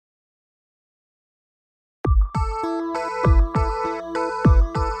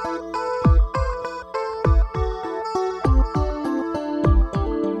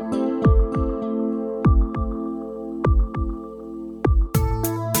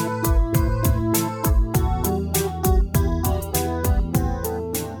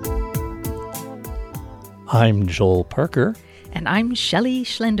I'm Joel Parker. And I'm Shelley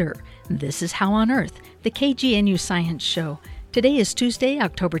Schlender. This is How on Earth, the KGNU Science Show. Today is Tuesday,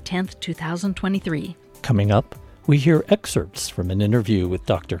 October 10th, 2023. Coming up, we hear excerpts from an interview with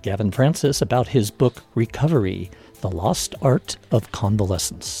Dr. Gavin Francis about his book, Recovery, The Lost Art of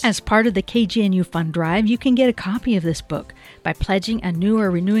Convalescence. As part of the KGNU Fund Drive, you can get a copy of this book by pledging a new or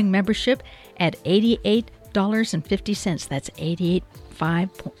renewing membership at $88.50. That's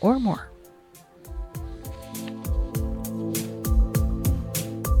 $88.50 or more.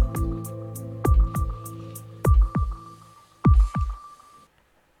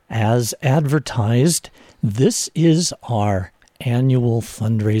 As advertised, this is our annual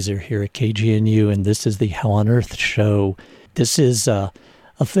fundraiser here at KGNU, and this is the How on Earth show. This is a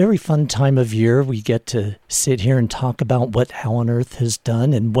very fun time of year. We get to sit here and talk about what How on Earth has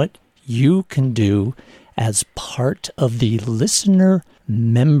done and what you can do as part of the listener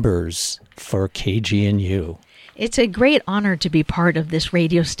members for KGNU. It's a great honor to be part of this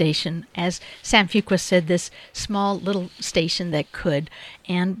radio station. As Sam Fuqua said, this small little station that could.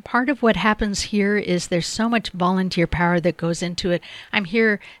 And part of what happens here is there's so much volunteer power that goes into it. I'm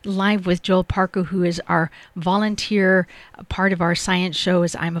here live with Joel Parker, who is our volunteer. Part of our science show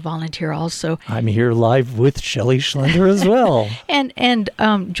is I'm a volunteer also. I'm here live with Shelley Schlender as well. and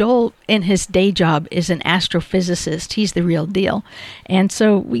Joel, in his day job, is an astrophysicist. He's the real deal. And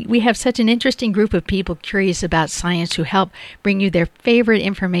so we have such an interesting group of people curious about science who help bring you their favorite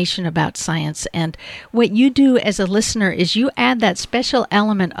information about science. And what you do as a listener is you add that special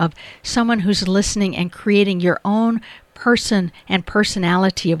element of someone who's listening and creating your own person and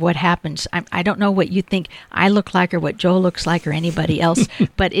personality of what happens. I don't know what you think I look like or what Joe looks like or anybody else,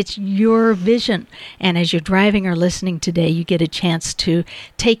 but it's your vision. And as you're driving or listening today, you get a chance to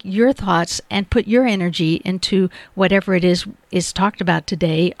take your thoughts and put your energy into whatever it is talked about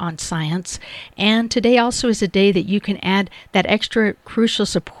today on science. And today also is a day that you can add that extra crucial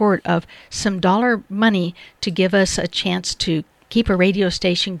support of some dollar money to give us a chance to keep a radio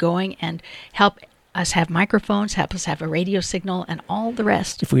station going and help us have microphones, help us have a radio signal, and all the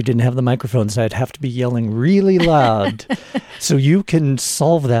rest. If we didn't have the microphones, I'd have to be yelling really loud. So you can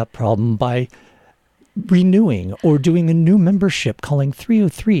solve that problem by renewing or doing a new membership, calling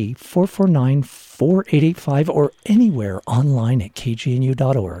 303-449-4885 or anywhere online at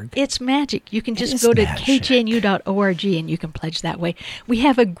kgnu.org. It's magic. You can just go to kgnu.org and you can pledge that way. We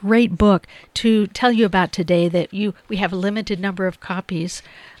have a great book to tell you about today that we have a limited number of copies.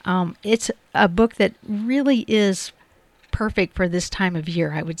 It's a book that really is perfect for this time of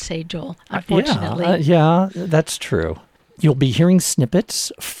year, I would say, Joel, unfortunately. Yeah, that's true. You'll be hearing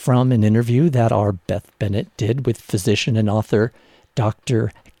snippets from an interview that our Beth Bennett did with physician and author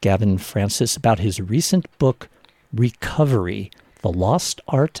Dr. Gavin Francis about his recent book, Recovery, The Lost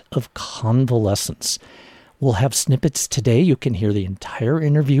Art of Convalescence. We'll have snippets today. You can hear the entire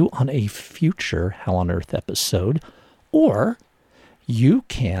interview on a future How on Earth episode, or you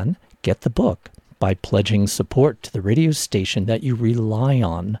can get the book by pledging support to the radio station that you rely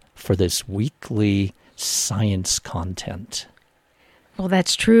on for this weekly science content. Well,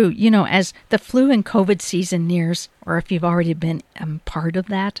 that's true. You know, as the flu and COVID season nears, or if you've already been part of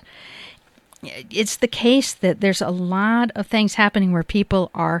that, it's the case that there's a lot of things happening where people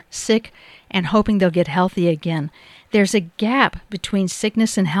are sick and hoping they'll get healthy again. There's a gap between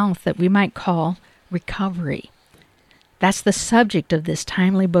sickness and health that we might call recovery. That's the subject of this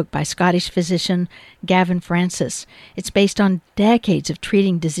timely book by Scottish physician Gavin Francis. It's based on decades of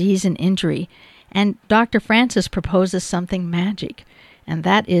treating disease and injury. And Dr. Francis proposes something magic, and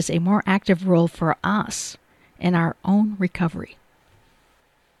that is a more active role for us in our own recovery.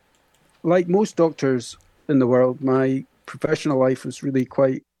 Like most doctors in the world, my professional life was really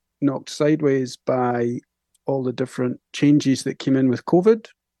quite knocked sideways by all the different changes that came in with COVID.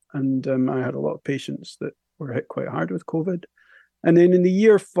 And I had a lot of patients that were hit quite hard with COVID. And then in the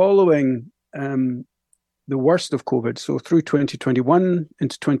year following the worst of COVID, so through 2021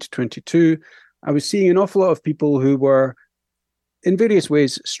 into 2022, I was seeing an awful lot of people who were, in various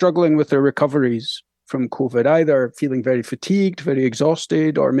ways, struggling with their recoveries from COVID, either feeling very fatigued, very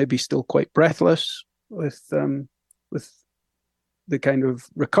exhausted, or maybe still quite breathless with the kind of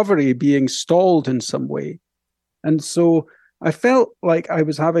recovery being stalled in some way. And so I felt like I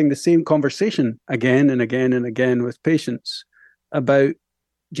was having the same conversation again and again and again with patients about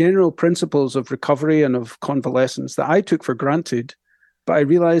general principles of recovery and of convalescence that I took for granted, but I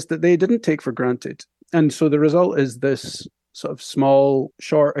realized that they didn't take for granted. And so the result is this sort of small,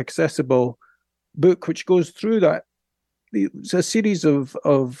 short, accessible book, which goes through that. It's a series of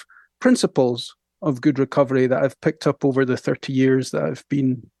principles of good recovery that I've picked up over the 30 years that I've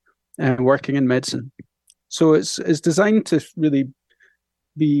been working in medicine. So it's designed to really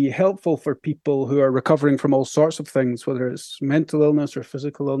be helpful for people who are recovering from all sorts of things, whether it's mental illness or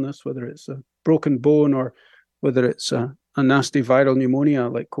physical illness, whether it's a broken bone or whether it's a nasty viral pneumonia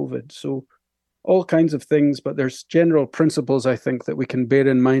like COVID. So all kinds of things, but there's general principles, I think, that we can bear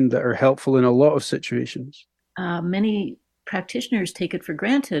in mind that are helpful in a lot of situations. Many practitioners take it for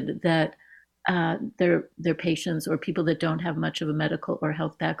granted that their patients or people that don't have much of a medical or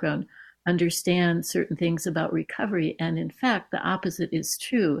health background understand certain things about recovery. And in fact, the opposite is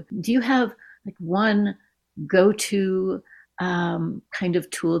true. Do you have like one go-to kind of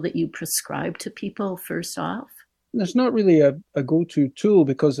tool that you prescribe to people first off? There's not really a go-to tool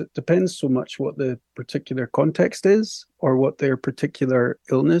because it depends so much what the particular context is or what their particular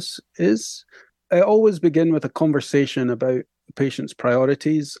illness is. I always begin with a conversation about the patient's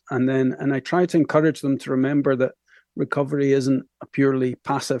priorities, and I try to encourage them to remember that recovery isn't a purely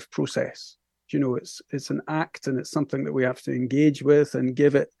passive process. You know, it's an act, and it's something that we have to engage with and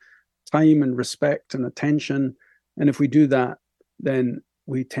give it time and respect and attention. And if we do that, then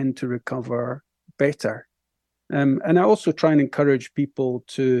we tend to recover better. And I also try and encourage people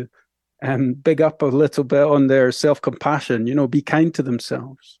to big up a little bit on their self-compassion, you know, be kind to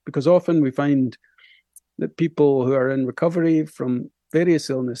themselves. Because often we find that people who are in recovery from various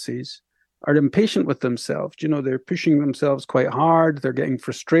illnesses are impatient with themselves. You know, they're pushing themselves quite hard. They're getting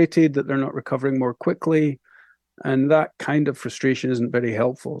frustrated that they're not recovering more quickly. And that kind of frustration isn't very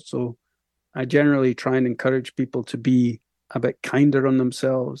helpful. So I generally try and encourage people to be a bit kinder on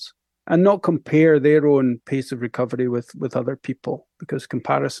themselves and not compare their own pace of recovery with other people, because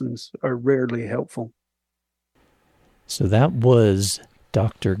comparisons are rarely helpful. So that was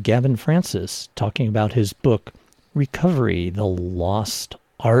Dr. Gavin Francis talking about his book, Recovery, The Lost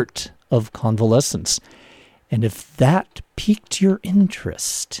Art of Convalescence. And if that piqued your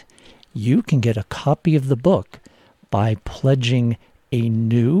interest, you can get a copy of the book by pledging a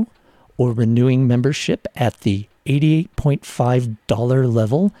new or renewing membership at the $88.5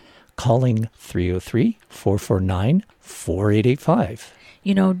 level, calling 303-449-4885.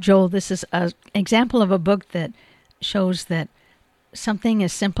 You know, Joel, this is an example of a book that shows that something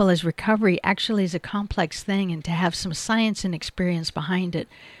as simple as recovery actually is a complex thing, and to have some science and experience behind it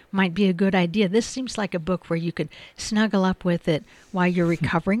might be a good idea. This seems like a book where you could snuggle up with it while you're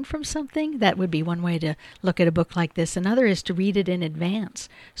recovering from something. That would be one way to look at a book like this. Another is to read it in advance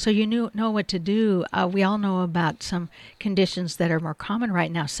so you know what to do. We all know about some conditions that are more common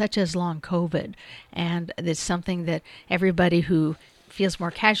right now, such as long COVID. And it's something that everybody who feels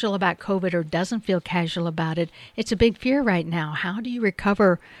more casual about COVID or doesn't feel casual about it, it's a big fear right now. How do you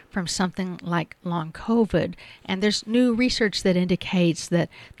recover from something like long COVID? And there's new research that indicates that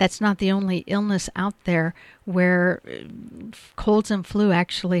that's not the only illness out there where colds and flu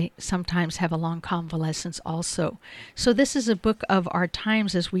actually sometimes have a long convalescence also. So this is a book of our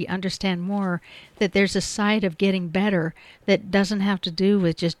times as we understand more that there's a side of getting better that doesn't have to do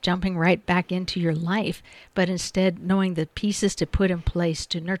with just jumping right back into your life, but instead knowing the pieces to put in place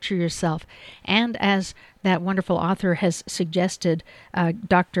to nurture yourself. And as that wonderful author has suggested,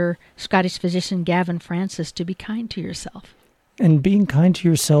 Dr. Scottish physician Gavin Francis, to be kind to yourself. And being kind to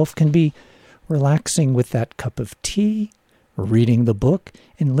yourself can be relaxing with that cup of tea, reading the book,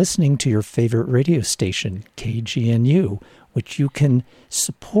 and listening to your favorite radio station, KGNU, which you can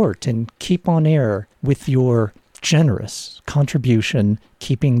support and keep on air with your generous contribution,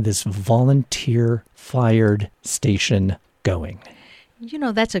 keeping this volunteer-fired station going. You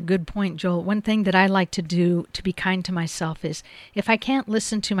know, that's a good point, Joel. One thing that I like to do to be kind to myself is if I can't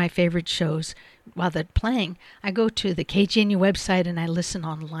listen to my favorite shows while they're playing, I go to the KGNU website and I listen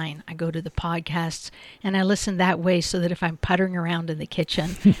online. I go to the podcasts and I listen that way so that if I'm puttering around in the kitchen,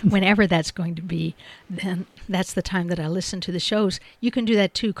 whenever that's going to be, then that's the time that I listen to the shows. You can do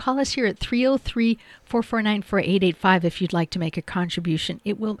that too. Call us here at 303-449-4885 if you'd like to make a contribution.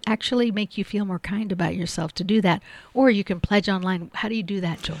 It will actually make you feel more kind about yourself to do that. Or you can pledge online. How do you do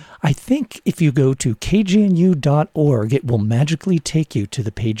that, Joel? I think if you go to kgnu.org, it will magically take you to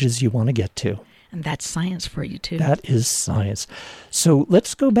the pages you want to get to. And that's science for you, too. That is science. So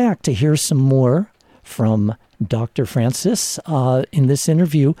let's go back to hear some more from Dr. Francis. In this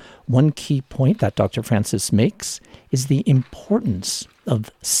interview, one key point that Dr. Francis makes is the importance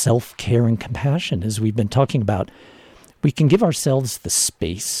of self-care and compassion, as we've been talking about. We can give ourselves the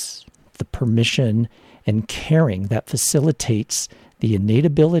space, the permission, and caring that facilitates the innate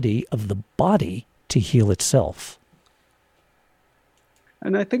ability of the body to heal itself.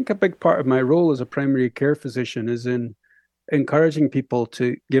 And I think a big part of my role as a primary care physician is in encouraging people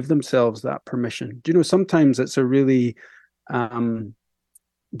to give themselves that permission. You know, sometimes it's a really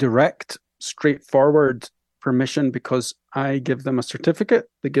direct, straightforward permission because I give them a certificate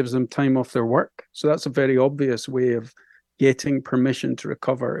that gives them time off their work. So that's a very obvious way of getting permission to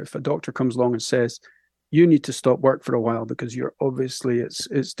recover. If a doctor comes along and says, you need to stop work for a while because you're obviously,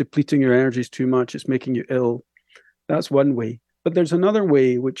 it's depleting your energies too much, it's making you ill. That's one way. But there's another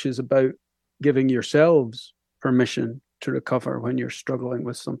way, which is about giving yourselves permission to recover when you're struggling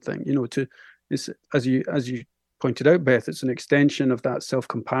with something. As you pointed out, Beth, it's an extension of that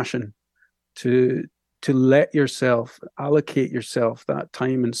self-compassion to let yourself, allocate yourself that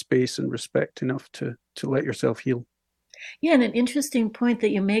time and space and respect enough to let yourself heal. Yeah, and an interesting point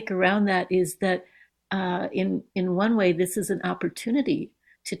that you make around that is that in one way, this is an opportunity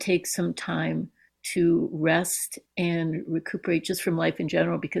to take some time to rest and recuperate just from life in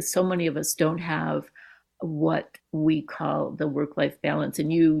general, because so many of us don't have what we call the work-life balance.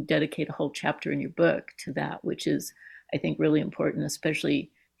 And you dedicate a whole chapter in your book to that, which is, I think, really important, especially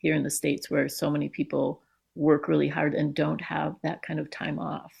here in the States where so many people work really hard and don't have that kind of time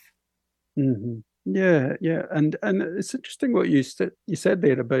off. Mm-hmm. Yeah. And it's interesting what you said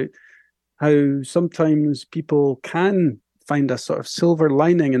there about how sometimes people can find a sort of silver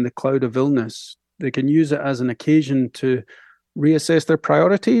lining in the cloud of illness. They can use it as an occasion to reassess their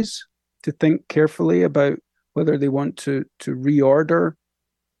priorities, to think carefully about whether they want to reorder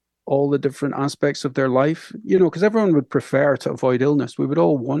all the different aspects of their life, because everyone would prefer to avoid illness. We would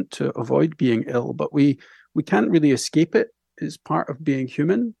all want to avoid being ill, but we can't really escape it. It's part of being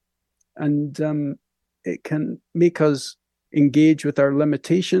human. And it can make us engage with our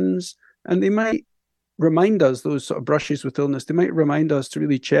limitations. And they might remind us, those sort of brushes with illness, they might remind us to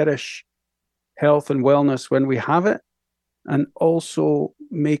really cherish health and wellness when we have it, and also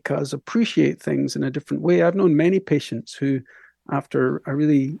make us appreciate things in a different way. I've known many patients who, after a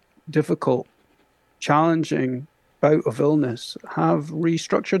really difficult, challenging bout of illness, have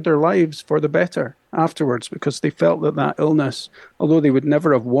restructured their lives for the better afterwards, because they felt that illness, although they would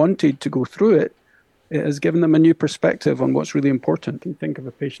never have wanted to go through it, it has given them a new perspective on what's really important. I can think of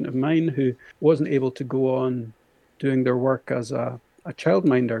a patient of mine who wasn't able to go on doing their work as a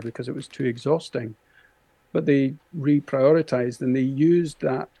childminder because it was too exhausting. But they reprioritized and they used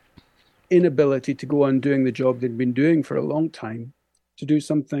that inability to go on doing the job they'd been doing for a long time to do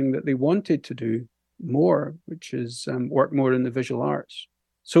something that they wanted to do more, which is work more in the visual arts.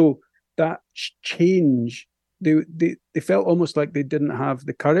 So that change, they felt almost like they didn't have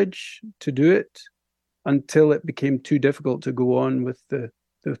the courage to do it until it became too difficult to go on with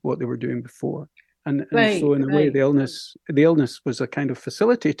what they were doing before. And so in a way, the illness was a kind of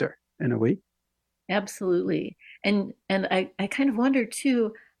facilitator in a way. Absolutely. And I kind of wonder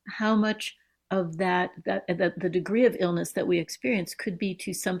too, how much of that the degree of illness that we experience could be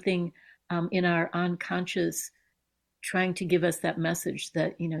to something in our unconscious trying to give us that message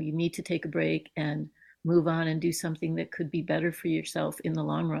that, you need to take a break and move on and do something that could be better for yourself in the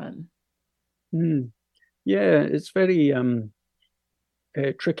long run. Yeah, it's very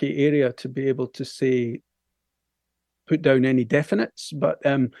a tricky area to be able to say, put down any definites, but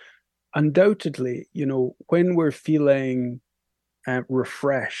undoubtedly, when we're feeling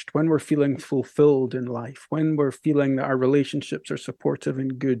refreshed, when we're feeling fulfilled in life, when we're feeling that our relationships are supportive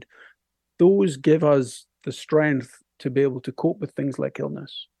and good, those give us the strength to be able to cope with things like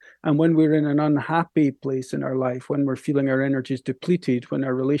illness. And when we're in an unhappy place in our life, when we're feeling our energies depleted, when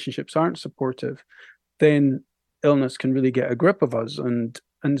our relationships aren't supportive, then illness can really get a grip of us. And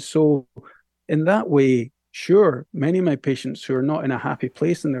so in that way, sure, many of my patients who are not in a happy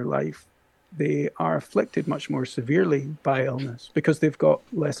place in their life, they are afflicted much more severely by illness because they've got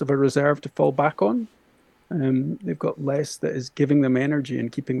less of a reserve to fall back on. They've got less that is giving them energy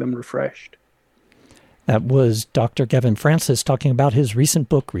and keeping them refreshed. That was Dr. Gavin Francis talking about his recent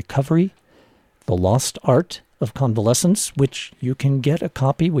book, Recovery, The Lost Art of Convalescence, which you can get a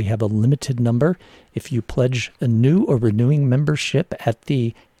copy. We have a limited number if you pledge a new or renewing membership at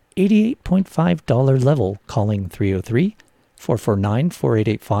the $88.5 level, calling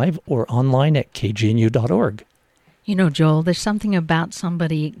 303-449-4885 or online at kgnu.org. Joel, there's something about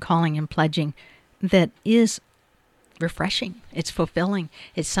somebody calling and pledging that is refreshing. It's fulfilling.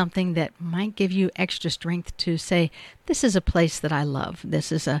 It's something that might give you extra strength to say, this is a place that I love.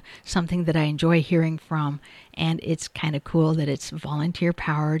 This is something that I enjoy hearing from. And it's kind of cool that it's volunteer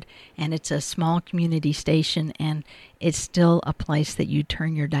powered and it's a small community station and it's still a place that you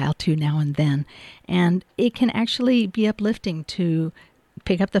turn your dial to now and then. And it can actually be uplifting to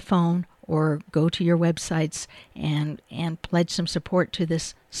pick up the phone or go to your websites and pledge some support to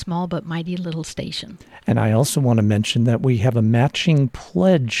this small but mighty little station. And I also want to mention that we have a matching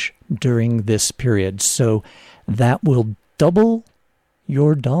pledge during this period. So that will double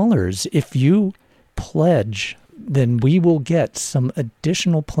your dollars if you pledge, then we will get some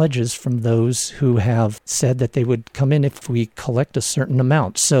additional pledges from those who have said that they would come in if we collect a certain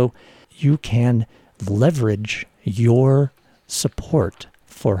amount. So you can leverage your support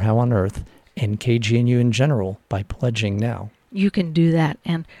for How on Earth and KGNU in general by pledging now. You can do that.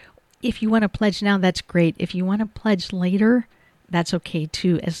 And if you want to pledge now, that's great. If you want to pledge later, that's okay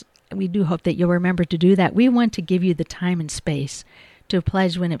too. As we do hope that you'll remember to do that. We want to give you the time and space to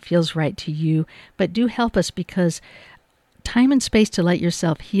pledge when it feels right to you. But do help us, because time and space to let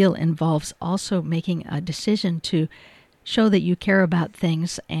yourself heal involves also making a decision to show that you care about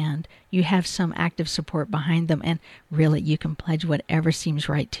things and you have some active support behind them. And really, you can pledge whatever seems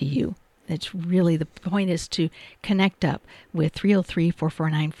right to you. It's really, the point is to connect up with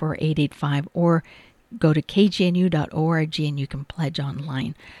 303-449-4885 or go to kgnu.org and you can pledge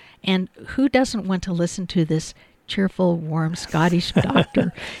online. And who doesn't want to listen to this cheerful, warm Scottish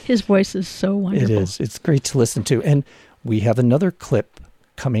doctor? His voice is so wonderful. It is. It's great to listen to. And we have another clip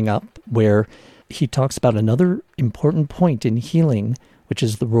coming up where he talks about another important point in healing, which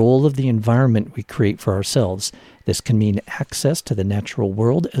is the role of the environment we create for ourselves. This can mean access to the natural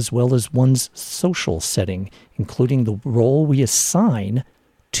world as well as one's social setting, including the role we assign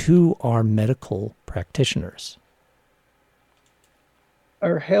to our medical practitioners.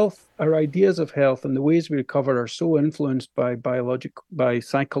 Our health, our ideas of health and the ways we recover are so influenced by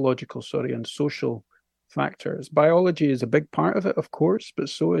psychological, and social factors. Biology is a big part of it, of course, but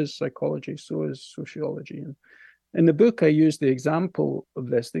so is psychology, so is sociology. And in the book, I use the example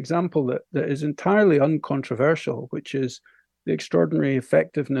of this, the example that is entirely uncontroversial, which is the extraordinary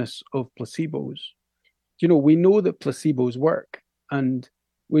effectiveness of placebos. You know, we know that placebos work, and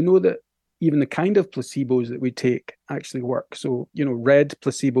we know that even the kind of placebos that we take actually work. So, you know, red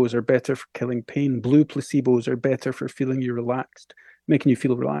placebos are better for killing pain. Blue placebos are better for making you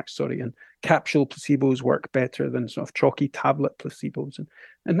feel relaxed, and capsule placebos work better than sort of chalky tablet placebos.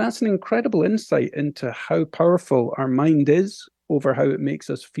 And that's an incredible insight into how powerful our mind is over how it makes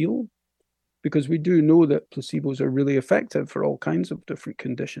us feel, because we do know that placebos are really effective for all kinds of different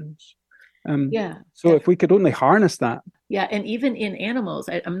conditions. So if we could only harness that. Yeah, and even in animals,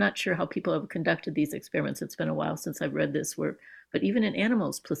 I'm not sure how people have conducted these experiments. It's been a while since I've read this work, but even in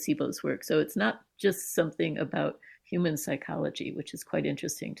animals, placebos work. So it's not just something about human psychology, which is quite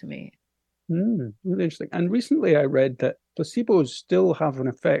interesting to me. Really interesting. And recently I read that placebos still have an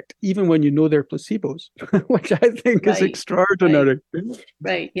effect, even when you know they're placebos, which I think is extraordinary.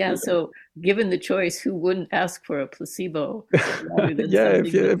 Right. Yeah. So given the choice, who wouldn't ask for a placebo?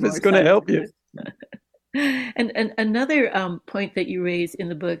 If it's going to help you. And another point that you raise in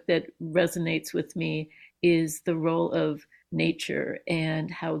the book that resonates with me is the role of nature and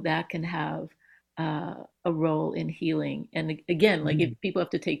how that can have a role in healing. And again, like if people have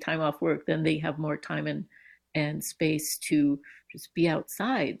to take time off work, then they have more time and space to just be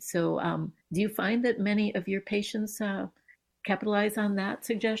outside. So do you find that many of your patients capitalize on that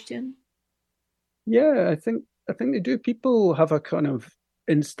suggestion? Yeah, I think they do. People have a kind of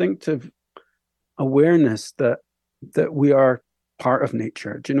instinctive awareness that we are part of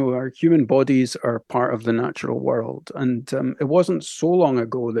nature. You know, our human bodies are part of the natural world. And it wasn't so long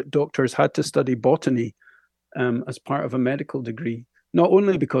ago that doctors had to study botany as part of a medical degree, not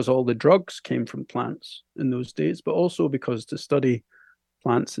only because all the drugs came from plants in those days, but also because to study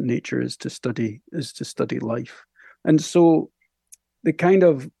plants and nature is to study life. And so the kind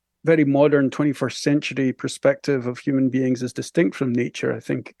of very modern 21st century perspective of human beings as distinct from nature, I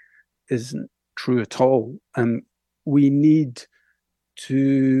think, isn't true at all. We need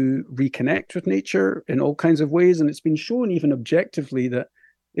to reconnect with nature in all kinds of ways. And it's been shown even objectively that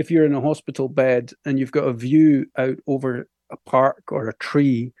if you're in a hospital bed and you've got a view out over a park or a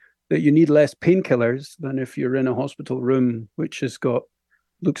tree, that you need less painkillers than if you're in a hospital room which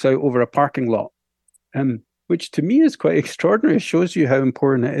looks out over a parking lot, which to me is quite extraordinary. It shows you how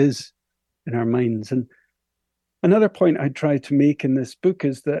important it is in our minds. And another point I try to make in this book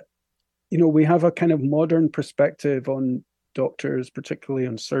is that, you know, we have a kind of modern perspective on doctors, particularly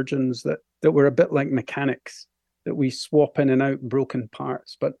on surgeons, that we're a bit like mechanics, that we swap in and out broken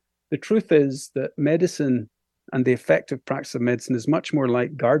parts. But the truth is that medicine and the effective practice of medicine is much more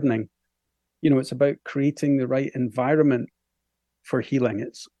like gardening. You know, it's about creating the right environment for healing.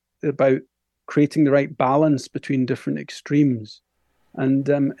 It's about creating the right balance between different extremes. And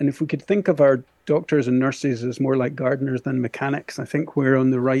if we could think of our doctors and nurses as more like gardeners than mechanics, I think we're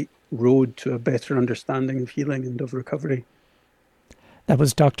on the right road to a better understanding of healing and of recovery. That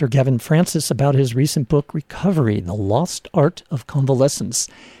was Dr. Gavin Francis about his recent book, Recovery, The Lost Art of Convalescence.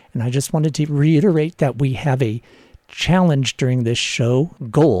 And I just wanted to reiterate that we have a challenge during this show,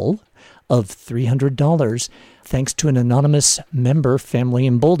 goal of $300, thanks to an anonymous member family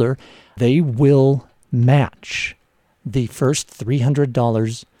in Boulder, they will match the first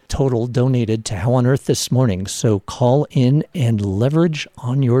 $300 total donated to How on Earth this morning. So call in and leverage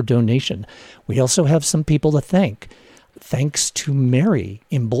on your donation. We also have some people to thank. Thanks to Mary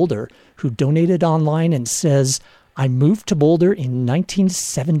in Boulder, who donated online and says, I moved to Boulder in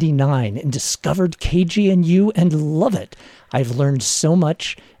 1979 and discovered KGNU and love it. I've learned so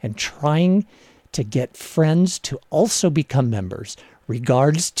much and trying to get friends to also become members.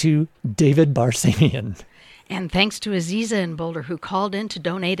 Regards to David Barsamian. And thanks to Aziza in Boulder, who called in to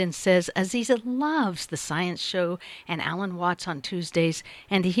donate and says Aziza loves the science show and Alan Watts on Tuesdays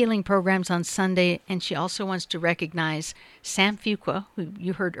and the healing programs on Sunday. And she also wants to recognize Sam Fuqua, who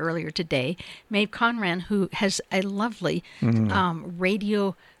you heard earlier today, Maeve Conran, who has a lovely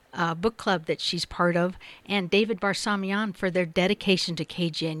radio book club that she's part of, and David Barsamian for their dedication to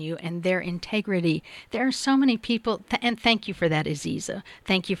KGNU and their integrity. There are so many people, and thank you for that, Aziza.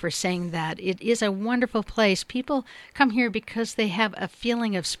 Thank you for saying that. It is a wonderful place. People come here because they have a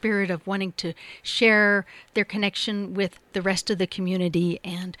feeling of spirit of wanting to share their connection with the rest of the community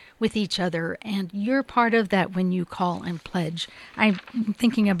and with each other, and you're part of that when you call and pledge. I'm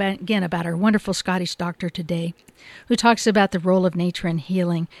thinking about our wonderful Scottish doctor today, who talks about the role of nature in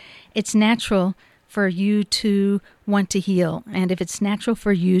healing. It's natural for you to want to heal, and if it's natural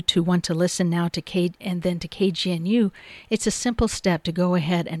for you to want to listen now to and then to KGNU, it's a simple step to go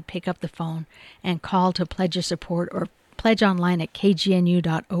ahead and pick up the phone and call to pledge your support or pledge online at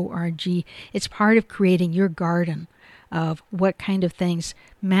kgnu.org. It's part of creating your garden of what kind of things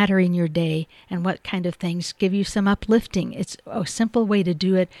matter in your day and what kind of things give you some uplifting. It's a simple way to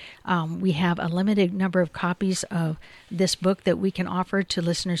do it. We have a limited number of copies of this book that we can offer to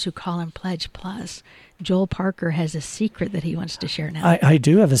listeners who call and pledge. Plus, Joel Parker has a secret that he wants to share now. I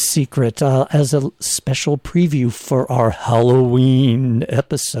do have a secret. As a special preview for our Halloween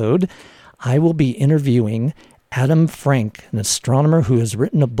episode, I will be interviewing Adam Frank, an astronomer who has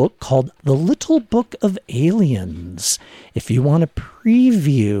written a book called The Little Book of Aliens. If you want a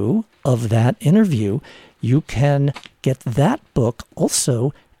preview of that interview, you can get that book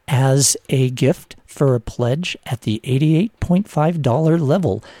also as a gift for a pledge at the $88.5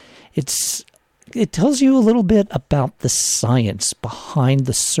 level. It tells you a little bit about the science behind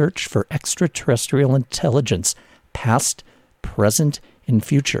the search for extraterrestrial intelligence, past, present, and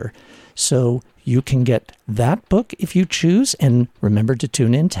future. So you can get that book if you choose, and remember to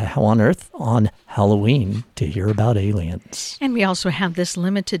tune in to How on Earth on Halloween to hear about aliens. And we also have this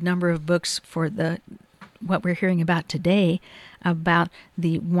limited number of books for what we're hearing about today, about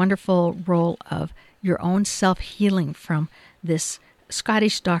the wonderful role of your own self-healing from this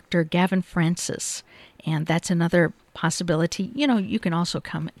Scottish doctor, Gavin Francis. And that's another possibility. You can also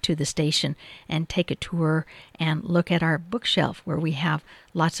come to the station and take a tour and look at our bookshelf where we have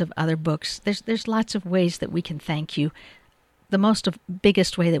lots of other books. There's lots of ways that we can thank you. The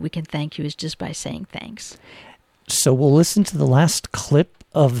biggest way that we can thank you is just by saying thanks. So we'll listen to the last clip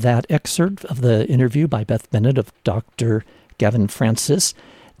of that excerpt of the interview by Beth Bennett of Dr. Gavin Francis.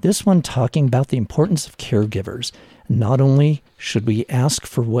 This one talking about the importance of caregivers. Not only should we ask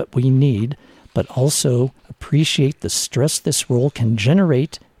for what we need, but also appreciate the stress this role can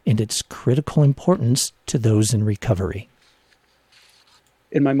generate and its critical importance to those in recovery.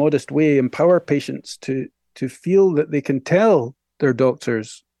 In my modest way, empower patients to feel that they can tell their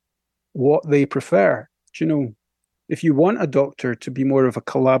doctors what they prefer. If you want a doctor to be more of a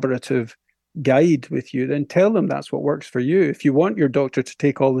collaborative guide with you, then tell them that's what works for you. If you want your doctor to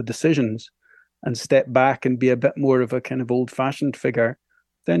take all the decisions and step back and be a bit more of a kind of old-fashioned figure,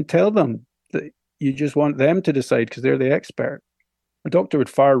 then tell them that you just want them to decide because they're the expert. A doctor would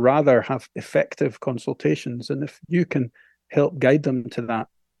far rather have effective consultations, and if you can help guide them to that,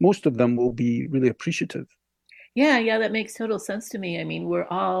 most of them will be really appreciative. Yeah, that makes total sense to me. I mean, we're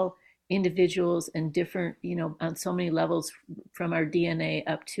all individuals and different, on so many levels, from our DNA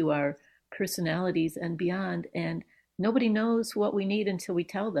up to our personalities and beyond, and nobody knows what we need until we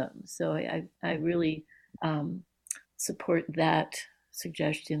tell them. So I really support that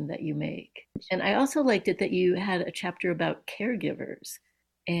suggestion that you make. And I also liked it that you had a chapter about caregivers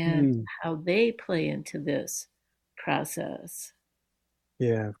and how they play into this process.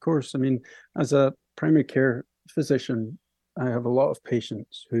 Yeah, of course. I mean, as a primary care physician, I have a lot of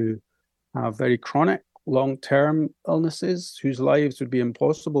patients who have very chronic, long-term illnesses whose lives would be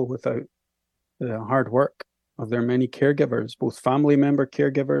impossible without the hard work of their many caregivers, both family member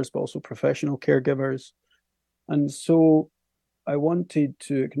caregivers, but also professional caregivers. And so I wanted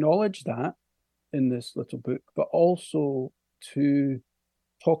to acknowledge that in this little book, but also to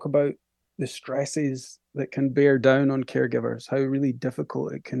talk about the stresses that can bear down on caregivers, how really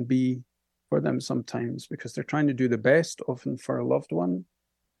difficult it can be for them sometimes, because they're trying to do the best often for a loved one,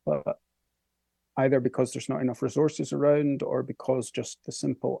 but either because there's not enough resources around or because just the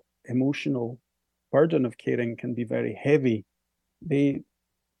simple emotional burden of caring can be very heavy. They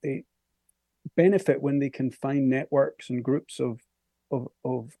benefit when they can find networks and groups of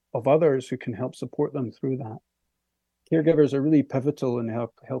others who can help support them through that. Caregivers are really pivotal in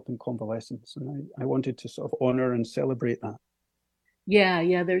helping convalescence, and I wanted to sort of honor and celebrate that.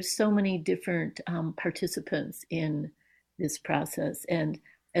 Yeah, there's so many different participants in this process, and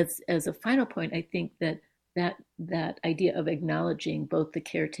as a final point, I think that idea of acknowledging both the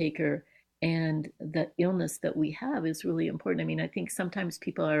caretaker and the illness that we have is really important. I mean, I think sometimes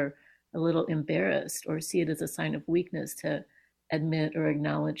people are a little embarrassed or see it as a sign of weakness to admit or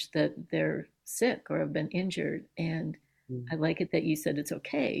acknowledge that they're sick or have been injured. And I like it that you said it's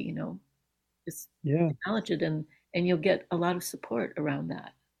okay, just acknowledge it, and you'll get a lot of support around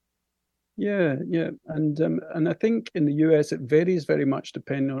that. Yeah. And I think in the US, it varies very much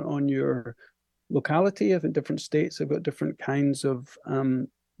depending on your locality. I think different states have got different kinds of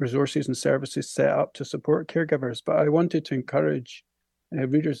resources and services set up to support caregivers. But I wanted to encourage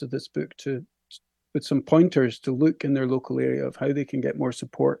readers of this book with some pointers to look in their local area of how they can get more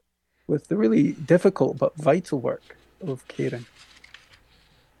support with the really difficult but vital work of caring.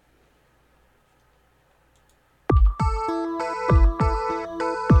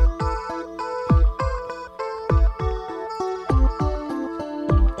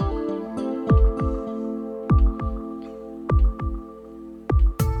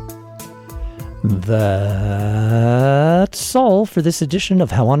 That's all for this edition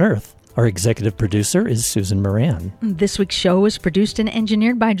of How on Earth. Our executive producer is Susan Moran. This week's show was produced and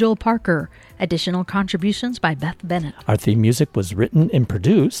engineered by Joel Parker. Additional contributions by Beth Bennett. Our theme music was written and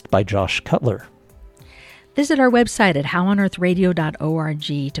produced by Josh Cutler. Visit our website at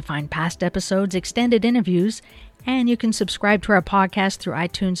howonearthradio.org to find past episodes, extended interviews, and you can subscribe to our podcast through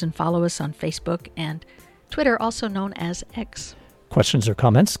iTunes and follow us on Facebook and Twitter, also known as X. Questions or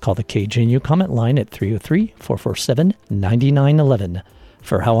comments, call the KGNU comment line at 303-447-9911.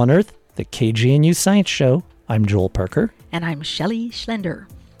 For How on Earth, the KGNU Science Show, I'm Joel Parker. And I'm Shelley Schlender.